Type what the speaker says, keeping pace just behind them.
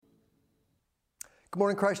Good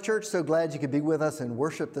morning, Christ Church. So glad you could be with us in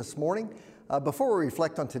worship this morning. Before we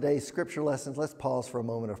reflect on today's scripture lessons, let's pause for a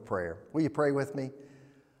moment of prayer. Will you pray with me?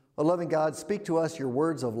 O loving God, speak to us your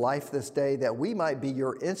words of life this day, that we might be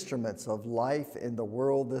your instruments of life in the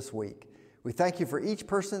world this week. We thank you for each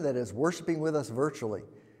person that is worshiping with us virtually.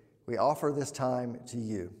 We offer this time to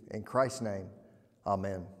you. In Christ's name,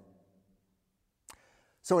 amen.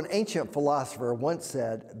 So an ancient philosopher once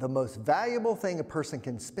said, the most valuable thing a person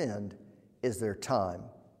can spend is their time.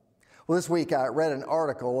 Well, this week I read an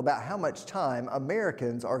article about how much time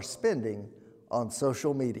Americans are spending on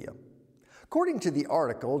social media. According to the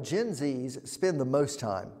article, Gen Zs spend the most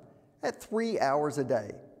time, at 3 hours a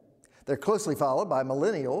day. They're closely followed by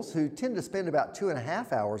millennials, who tend to spend about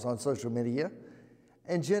 2.5 hours on social media,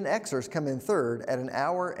 and Gen Xers come in third at 1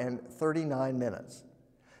 hour and 39 minutes.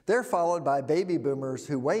 They're followed by baby boomers,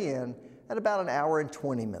 who weigh in at about 1 hour and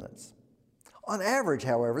 20 minutes. On average,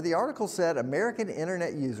 however, the article said American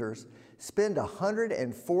internet users spend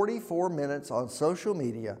 144 minutes on social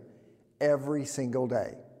media every single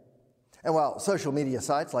day. And while social media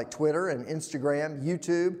sites like Twitter and Instagram,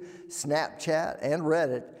 YouTube, Snapchat, and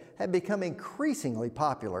Reddit have become increasingly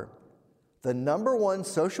popular, the #1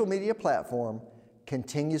 social media platform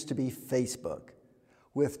continues to be Facebook,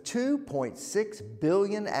 with 2.6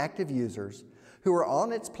 billion active users who are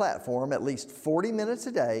on its platform at least 40 minutes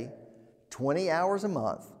a day, 20 hours a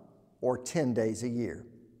month, or 10 days a year.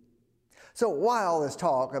 So while there's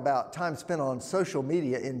talk about time spent on social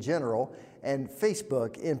media in general and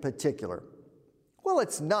Facebook in particular, well,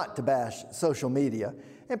 it's not to bash social media,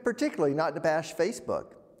 and particularly not to bash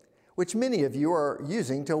Facebook, which many of you are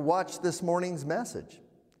using to watch this morning's message.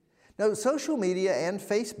 Now, social media and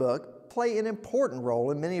Facebook play an important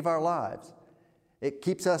role in many of our lives. It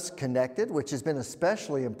keeps us connected, which has been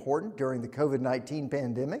especially important during the COVID-19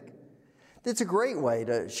 pandemic. It's a great way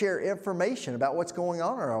to share information about what's going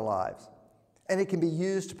on in our lives, and it can be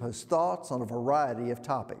used to post thoughts on a variety of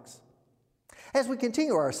topics. As we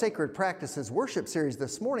continue our Sacred Practices worship series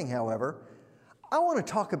this morning, however, I want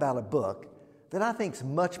to talk about a book that I think is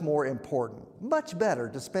much more important, much better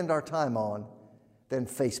to spend our time on than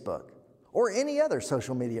Facebook or any other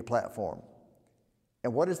social media platform.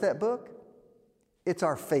 And what is that book? It's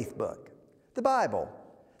our faith book, the Bible,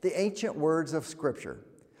 the ancient words of Scripture,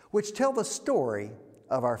 which tell the story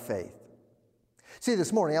of our faith. See,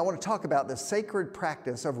 this morning I want to talk about the sacred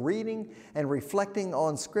practice of reading and reflecting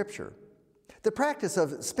on Scripture, the practice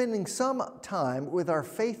of spending some time with our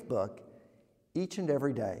faith book each and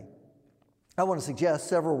every day. I want to suggest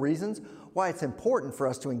several reasons why it's important for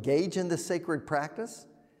us to engage in this sacred practice,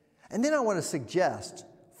 and then I want to suggest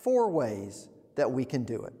 4 ways that we can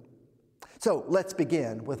do it. So let's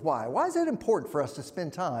begin with why. Why is it important for us to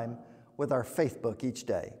spend time with our faith book each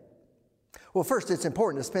day? Well, first, it's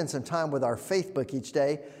important to spend some time with our faith book each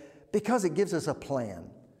day because it gives us a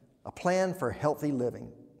plan for healthy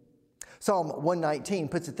living. Psalm 119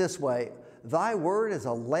 puts it this way, "Thy word is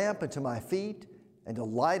a lamp unto my feet and a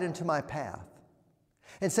light unto my path."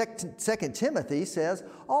 And 2 Timothy says,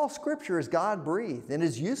 "All Scripture is God-breathed and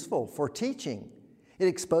is useful for teaching. It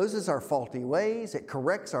exposes our faulty ways, it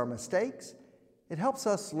corrects our mistakes, it helps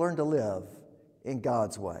us learn to live in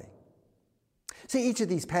God's way." See, each of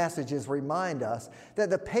these passages remind us that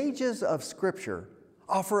the pages of Scripture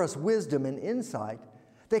offer us wisdom and insight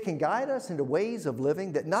that can guide us into ways of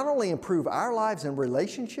living that not only improve our lives and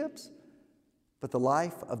relationships, but the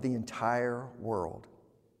life of the entire world.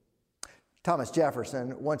 Thomas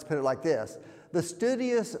Jefferson once put it like this, "The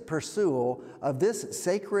studious pursuit of this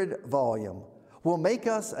sacred volume will make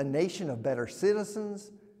us a nation of better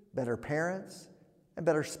citizens, better parents, and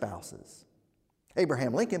better spouses."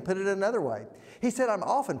 Abraham Lincoln put it another way. He said, "I'm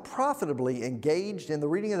often profitably engaged in the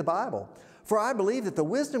reading of the Bible, for I believe that the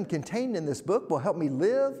wisdom contained in this book will help me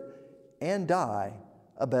live and die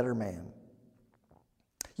a better man."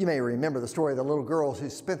 You may remember the story of the little girls who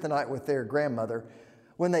spent the night with their grandmother.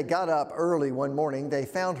 When they got up early one morning, they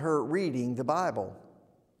found her reading the Bible.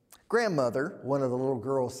 "Grandmother," one of the little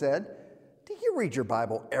girls said, "do you read your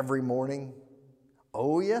Bible every morning?"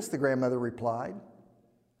 "Oh, yes," the grandmother replied.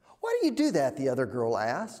 "Why do you do that?" the other girl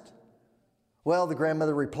asked. "Well," the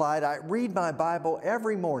grandmother replied, "I read my Bible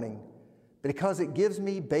every morning because it gives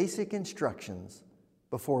me basic instructions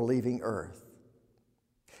before leaving earth."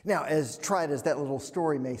 Now, as trite as that little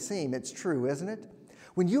story may seem, it's true, isn't it?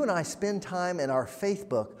 When you and I spend time in our faith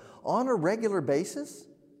book on a regular basis,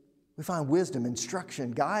 we find wisdom,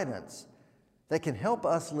 instruction, guidance that can help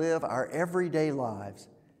us live our everyday lives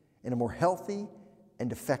in a more healthy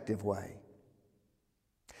and effective way.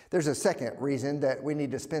 There's a second reason that we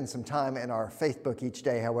need to spend some time in our faith book each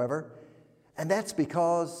day, however, And that's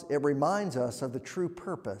because it reminds us of the true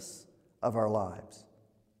purpose of our lives.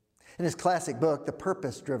 In his classic book, The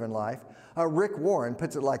Purpose-Driven Life, Rick Warren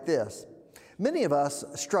puts it like this: many of us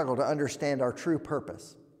struggle to understand our true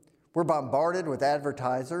purpose. We're bombarded with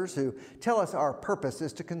advertisers who tell us our purpose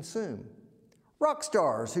is to consume, rock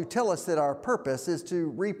stars who tell us that our purpose is to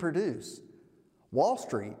reproduce, Wall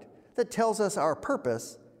Street that tells us our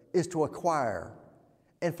purpose is to acquire,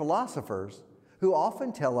 and philosophers who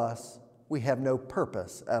often tell us we have no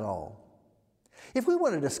purpose at all. If we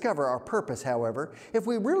want to discover our purpose, however, if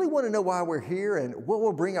we really want to know why we're here and what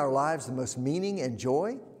will bring our lives the most meaning and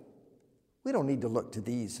joy, we don't need to look to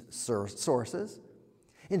these sources.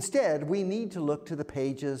 Instead, we need to look to the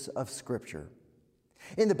pages of Scripture.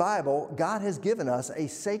 In the Bible, God has given us a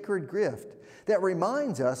sacred gift that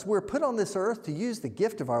reminds us we're put on this earth to use the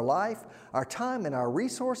gift of our life, our time, and our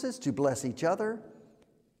resources to bless each other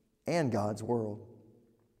and God's world.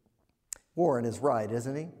 Warren is right,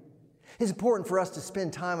 isn't he? It's important for us to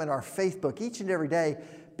spend time in our faith book each and every day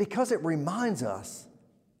because it reminds us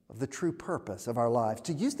of the true purpose of our lives,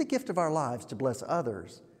 to use the gift of our lives to bless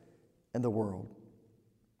others and the world.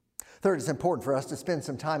 Third, it's important for us to spend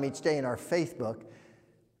some time each day in our faith book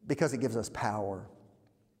because it gives us power.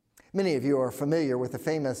 Many of you are familiar with the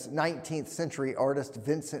famous 19th century artist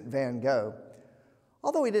Vincent van Gogh.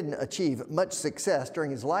 Although he didn't achieve much success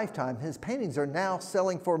during his lifetime, his paintings are now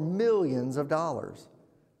selling for millions of dollars.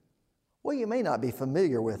 What you may not be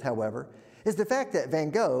familiar with, however, is the fact that Van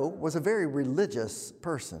Gogh was a very religious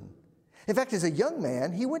person. In fact, as a young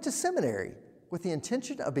man, he went to seminary with the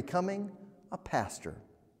intention of becoming a pastor.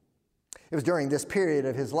 It was during this period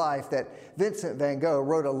of his life that Vincent van Gogh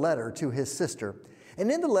wrote a letter to his sister.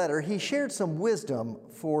 And in the letter, he shared some wisdom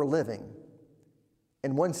for living.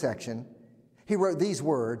 In one section, he wrote these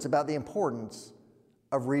words about the importance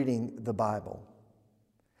of reading the Bible.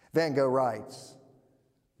 Van Gogh writes,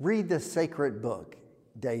 "Read the sacred book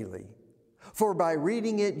daily, for by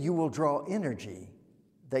reading it you will draw energy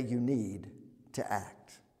that you need to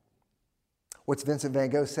act." What's Vincent van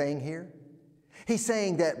Gogh saying here? He's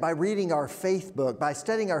saying that by reading our faith book, by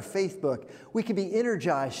studying our faith book, we can be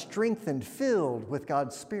energized, strengthened, filled with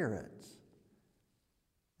God's Spirit.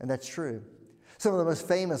 And that's true. Some of the most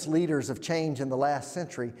famous leaders of change in the last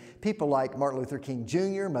century, people like Martin Luther King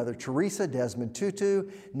Jr., Mother Teresa, Desmond Tutu,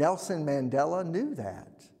 Nelson Mandela, knew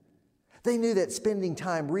that. They knew that spending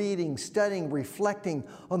time reading, studying, reflecting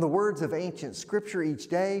on the words of ancient Scripture each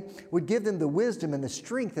day would give them the wisdom and the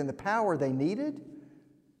strength and the power they needed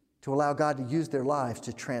to allow God to use their lives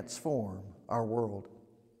to transform our world.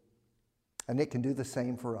 And it can do the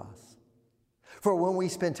same for us. For when we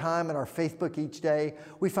spend time in our faith book each day,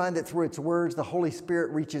 we find that through its words, the Holy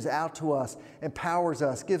Spirit reaches out to us, empowers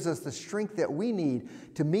us, gives us the strength that we need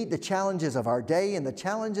to meet the challenges of our day and the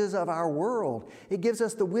challenges of our world. It gives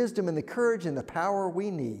us the wisdom and the courage and the power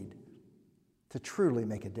we need to truly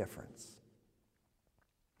make a difference.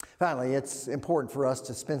 Finally, it's important for us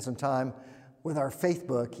to spend some time with our faith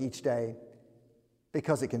book each day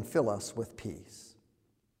because it can fill us with peace.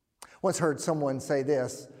 Once heard someone say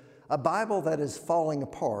this: a Bible that is falling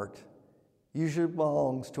apart usually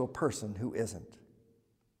belongs to a person who isn't.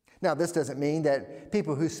 Now, this doesn't mean that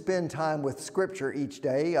people who spend time with Scripture each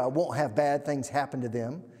day won't have bad things happen to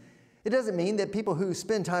them. It doesn't mean that people who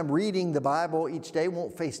spend time reading the Bible each day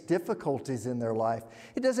won't face difficulties in their life.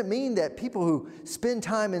 It doesn't mean that people who spend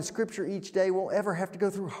time in Scripture each day won't ever have to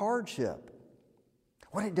go through hardship.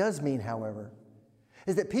 What it does mean, however,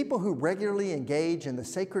 is that people who regularly engage in the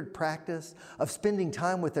sacred practice of spending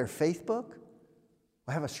time with their faith book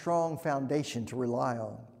will have a strong foundation to rely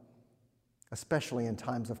on, especially in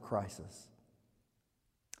times of crisis.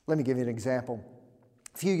 Let me give you an example.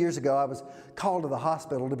 A few years ago, I was called to the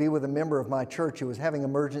hospital to be with a member of my church who was having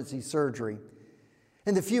emergency surgery.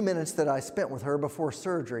 In the few minutes that I spent with her before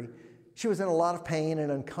surgery, she was in a lot of pain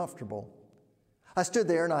and uncomfortable. I stood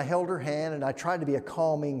there and I held her hand and I tried to be a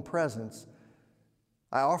calming presence.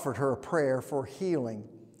 I offered her a prayer for healing.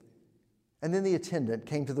 And then the attendant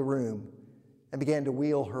came to the room and began to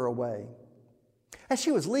wheel her away. As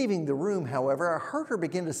she was leaving the room, however, I heard her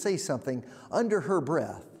begin to say something under her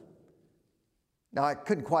breath. Now, I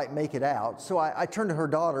couldn't quite make it out, so I turned to her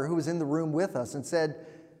daughter, who was in the room with us, and said,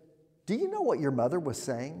 "Do you know what your mother was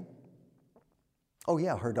saying?" "Oh,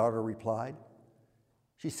 yeah," her daughter replied.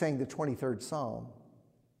 She sang the 23rd Psalm.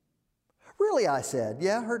 "Really?" I said.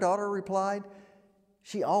 "Yeah," her daughter replied.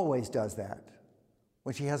 "She always does that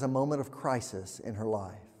when she has a moment of crisis in her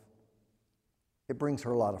life. It brings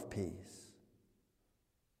her a lot of peace."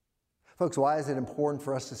 Folks, why is it important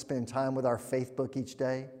for us to spend time with our faith book each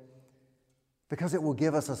day? because it will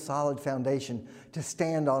give us a solid foundation to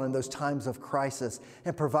stand on in those times of crisis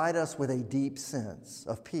and provide us with a deep sense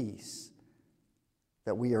of peace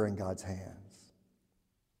that we are in God's hands.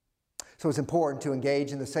 So it's important to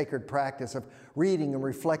engage in the sacred practice of reading and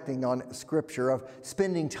reflecting on Scripture, of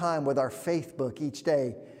spending time with our faith book each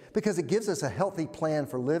day, because it gives us a healthy plan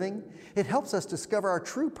for living. It helps us discover our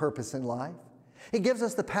true purpose in life. It gives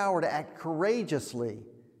us the power to act courageously.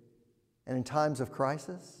 And in times of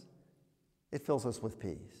crisis, it fills us with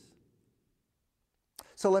peace.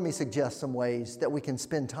 So let me suggest some ways that we can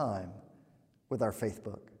spend time with our faith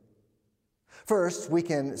book. First, we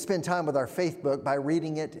can spend time with our faith book by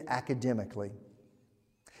reading it academically.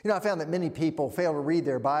 I found that many people fail to read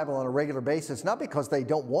their Bible on a regular basis, not because they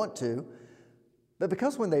don't want to, but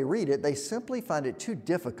because when they read it, they simply find it too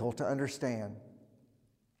difficult to understand.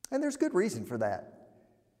 And there's good reason for that.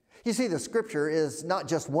 You see, the Scripture is not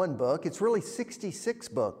just one book, it's really 66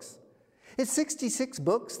 books. It's 66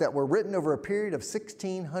 books that were written over a period of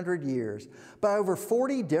 1,600 years by over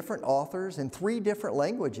 40 different authors in 3 different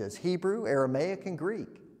languages, Hebrew, Aramaic, and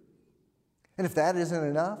Greek. And if that isn't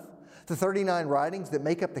enough, the 39 writings that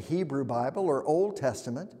make up the Hebrew Bible or Old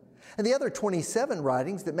Testament, and the other 27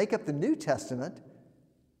 writings that make up the New Testament,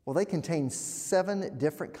 well, they contain 7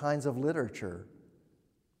 different kinds of literature.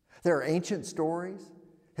 There are ancient stories,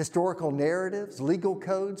 historical narratives, legal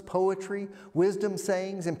codes, poetry, wisdom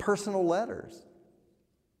sayings, and personal letters.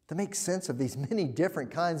 To make sense of these many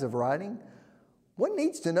different kinds of writing, one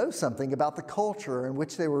needs to know something about the culture in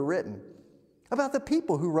which they were written, about the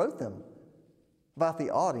people who wrote them, about the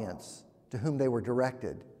audience to whom they were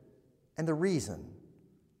directed, and the reason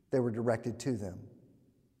they were directed to them.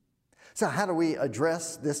 So how do we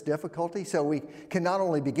address this difficulty so we can not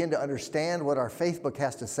only begin to understand what our faith book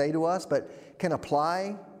has to say to us, but can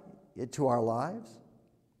apply it to our lives?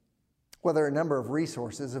 Well, there are a number of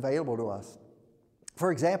resources available to us.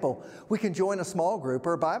 For example, we can join a small group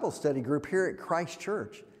or a Bible study group here at Christ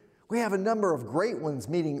Church. We have a number of great ones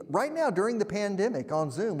meeting right now during the pandemic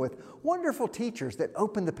on Zoom with wonderful teachers that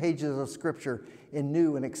open the pages of Scripture in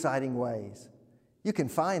new and exciting ways. You can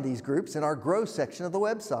find these groups in our Grow section of the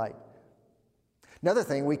website. Another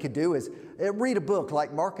thing we could do is read a book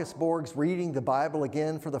like Marcus Borg's Reading the Bible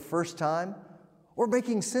Again for the First Time, or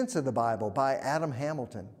Making Sense of the Bible by Adam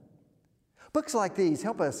Hamilton. Books like these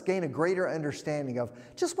help us gain a greater understanding of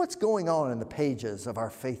just what's going on in the pages of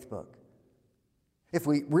our faith book. If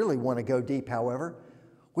we really want to go deep, however,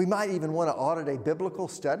 we might even want to audit a biblical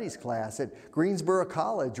studies class at Greensboro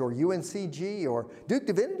College or UNCG or Duke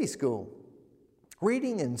Divinity School.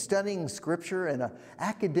 Reading and studying Scripture in an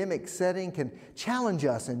academic setting can challenge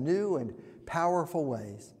us in new and powerful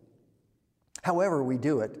ways. However we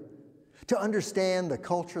do it, to understand the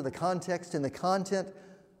culture, the context, and the content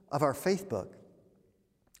of our faith book,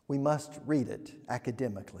 we must read it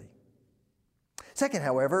academically. Second,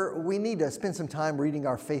 however, we need to spend some time reading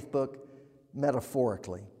our faith book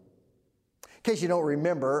metaphorically. In case you don't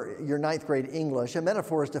remember your 9th grade English, a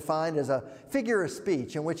metaphor is defined as a figure of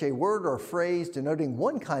speech in which a word or phrase denoting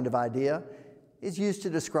one kind of idea is used to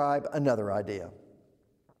describe another idea.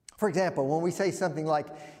 For example, when we say something like,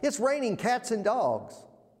 "It's raining cats and dogs,"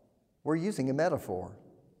 we're using a metaphor.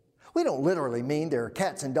 We don't literally mean there are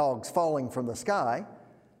cats and dogs falling from the sky.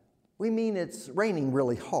 We mean it's raining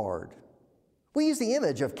really hard. We use the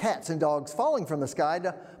image of cats and dogs falling from the sky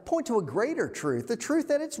to point to a greater truth, the truth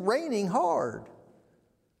that it's raining hard.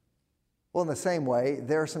 Well, in the same way,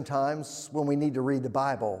 there are some times when we need to read the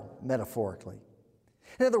Bible metaphorically.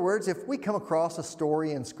 In other words, if we come across a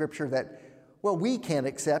story in Scripture that, well, we can't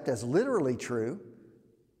accept as literally true,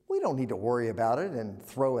 we don't need to worry about it and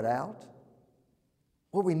throw it out.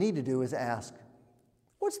 What we need to do is ask,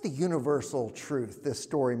 what's the universal truth this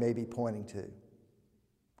story may be pointing to?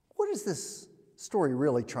 What is this story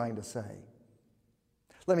really trying to say?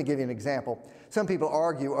 Let me give you an example. Some people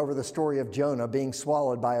argue over the story of Jonah being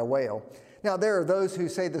swallowed by a whale. Now, there are those who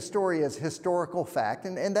say the story is historical fact,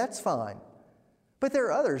 and that's fine. But there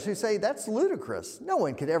are others who say that's ludicrous. No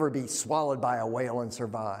one could ever be swallowed by a whale and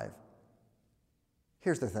survive.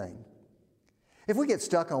 Here's the thing. If we get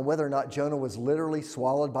stuck on whether or not Jonah was literally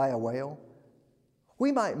swallowed by a whale,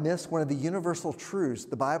 we might miss one of the universal truths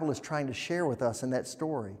the Bible is trying to share with us in that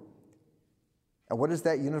story. And what is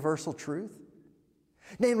that universal truth?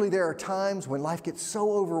 Namely, there are times when life gets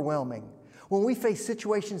so overwhelming, when we face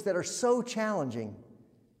situations that are so challenging,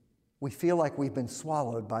 we feel like we've been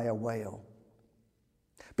swallowed by a whale.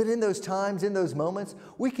 But in those times, in those moments,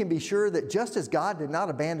 we can be sure that just as God did not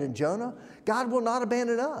abandon Jonah, God will not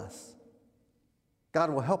abandon us. God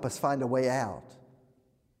will help us find a way out,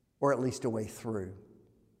 or at least a way through.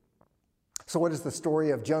 So what does the story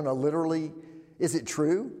of Jonah literally Is it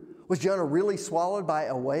true? Was Jonah really swallowed by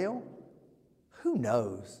a whale? Who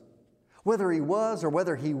knows? Whether he was or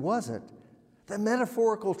whether he wasn't, the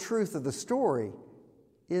metaphorical truth of the story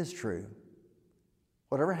is true.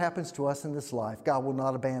 Whatever happens to us in this life, God will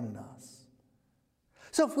not abandon us.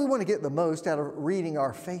 So if we want to get the most out of reading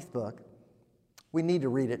our faith book, we need to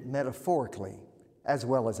read it metaphorically as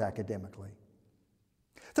well as academically.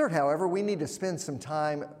 Third, however, we need to spend some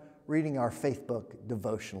time reading our faith book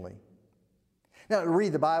devotionally. Now, to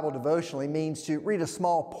read the Bible devotionally means to read a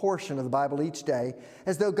small portion of the Bible each day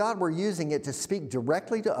as though God were using it to speak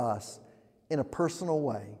directly to us in a personal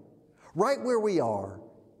way, right where we are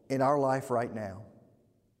in our life right now.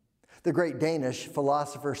 The great Danish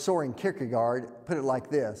philosopher Søren Kierkegaard put it like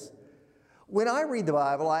this: when I read the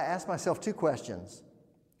Bible, I ask myself two questions.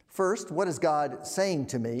 First, what is God saying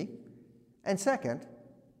to me? And second,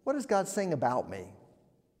 what is God saying about me?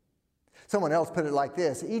 Someone else put it like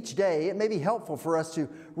this: each day it may be helpful for us to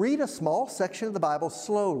read a small section of the Bible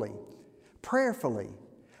slowly, prayerfully,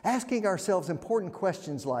 asking ourselves important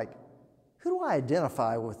questions like, who do I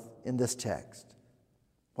identify with in this text?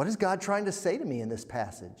 What is God trying to say to me in this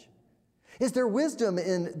passage? Is there wisdom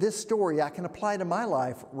in this story I can apply to my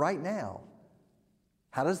life right now?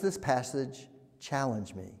 How does this passage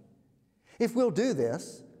challenge me? If we'll do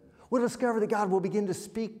this, we'll discover that God will begin to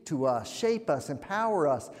speak to us, shape us, empower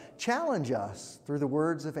us, challenge us through the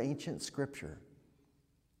words of ancient Scripture.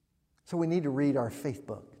 So we need to read our faith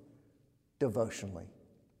book devotionally.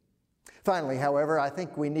 Finally, however, I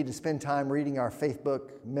think we need to spend time reading our faith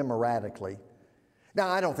book memoratically. Now,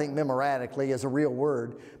 I don't think memoratically is a real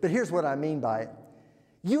word, but here's what I mean by it.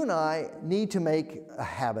 You and I need to make a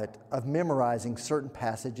habit of memorizing certain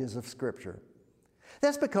passages of Scripture.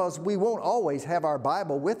 That's because we won't always have our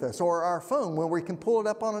Bible with us or our phone when we can pull it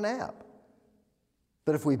up on an app.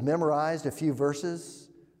 But if we've memorized a few verses,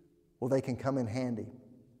 well, they can come in handy.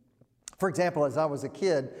 For example, as I was a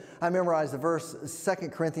kid, I memorized the verse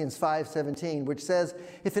 2 Corinthians 5:17, which says,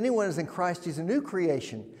 if anyone is in Christ, he's a new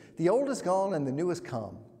creation. The old is gone and the new has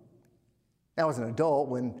come. Now, as an adult,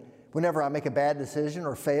 whenever I make a bad decision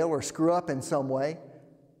or fail or screw up in some way,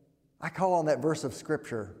 I call on that verse of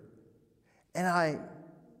Scripture. And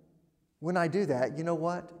when I do that, you know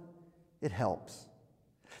what? It helps.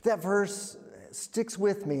 That verse sticks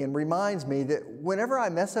with me and reminds me that whenever I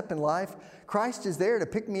mess up in life, Christ is there to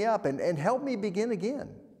pick me up and help me begin again.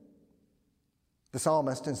 The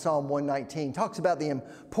psalmist in Psalm 119 talks about the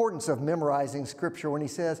importance of memorizing Scripture when he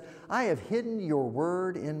says, I have hidden your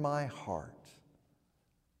word in my heart.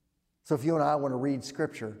 So if you and I want to read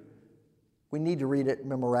Scripture, we need to read it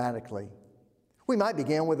memoratically. We might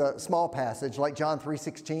begin with a small passage like John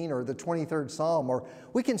 3:16 or the 23rd Psalm, or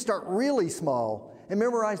we can start really small and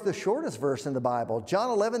memorize the shortest verse in the Bible, John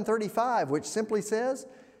 11:35, which simply says,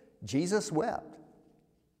 Jesus wept.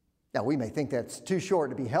 Now, we may think that's too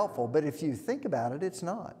short to be helpful, but if you think about it, it's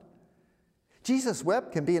not. Jesus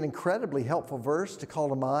wept can be an incredibly helpful verse to call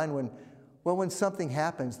to mind when something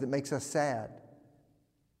happens that makes us sad,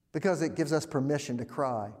 because it gives us permission to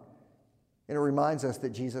cry, and it reminds us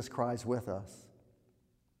that Jesus cries with us.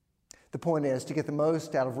 The point is, to get the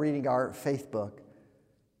most out of reading our faith book,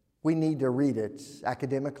 we need to read it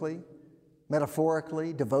academically,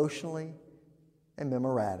 metaphorically, devotionally, and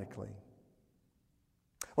memoratically.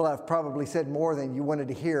 Well, I've probably said more than you wanted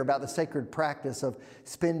to hear about the sacred practice of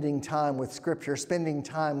spending time with Scripture, spending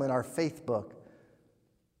time in our faith book.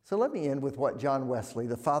 So let me end with what John Wesley,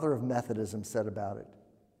 the father of Methodism, said about it.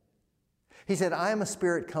 He said, I am a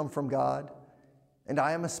spirit come from God, and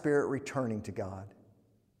I am a spirit returning to God.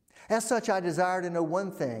 As such, I desire to know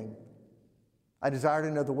one thing. I desire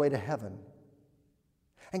to know the way to heaven.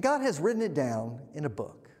 And God has written it down in a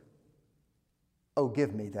book. Oh,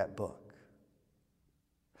 give me that book.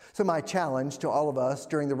 So my challenge to all of us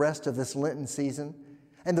during the rest of this Lenten season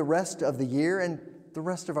and the rest of the year and the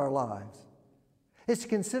rest of our lives is to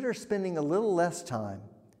consider spending a little less time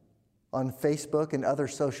on Facebook and other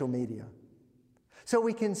social media so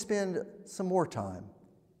we can spend some more time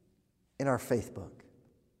in our faith book.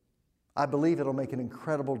 I believe it'll make an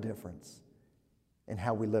incredible difference in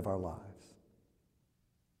how we live our lives.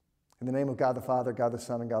 In the name of God the Father, God the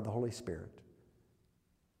Son, and God the Holy Spirit.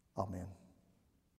 Amen.